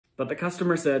but the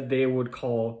customer said they would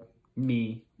call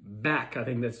me back. I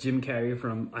think that's Jim Carrey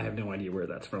from, I have no idea where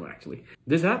that's from actually.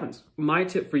 This happens. My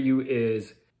tip for you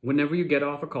is whenever you get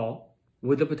off a call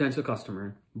with a potential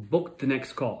customer, book the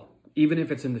next call, even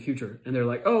if it's in the future. And they're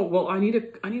like, oh, well, I need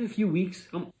a few weeks.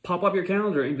 Pop up your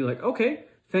calendar and be like, okay,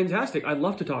 fantastic. I'd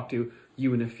love to talk to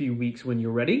you in a few weeks when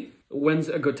you're ready. When's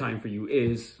a good time for you?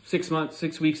 Is 6 months,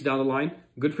 6 weeks down the line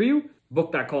good for you?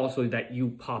 Book that call so that you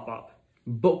pop up.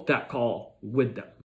 Book that call with them.